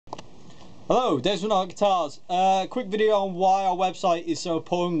Hello, Desmond Art Guitars. Quick video on why our website is so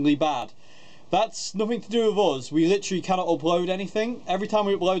appallingly bad. That's nothing to do with us. We literally cannot upload anything. Every time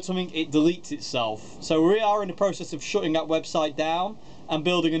we upload something, it deletes itself. So we are in the process of shutting that website down and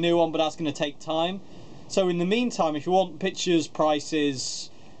building a new one, but that's going to take time. So in the meantime, if you want pictures, prices,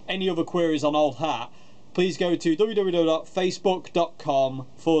 any other queries on Old Hat, please go to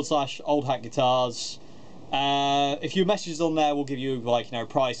www.facebook.com/oldhatguitars. If you message on there, we'll give you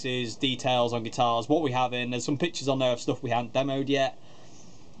prices, details on guitars, what we have in. There's some pictures on there of stuff we haven't demoed yet.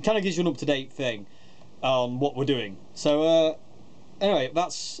 It kind of gives you an up-to-date thing on what we're doing. So anyway,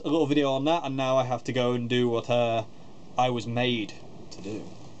 that's a little video on that, and now I have to go and do what I was made to do.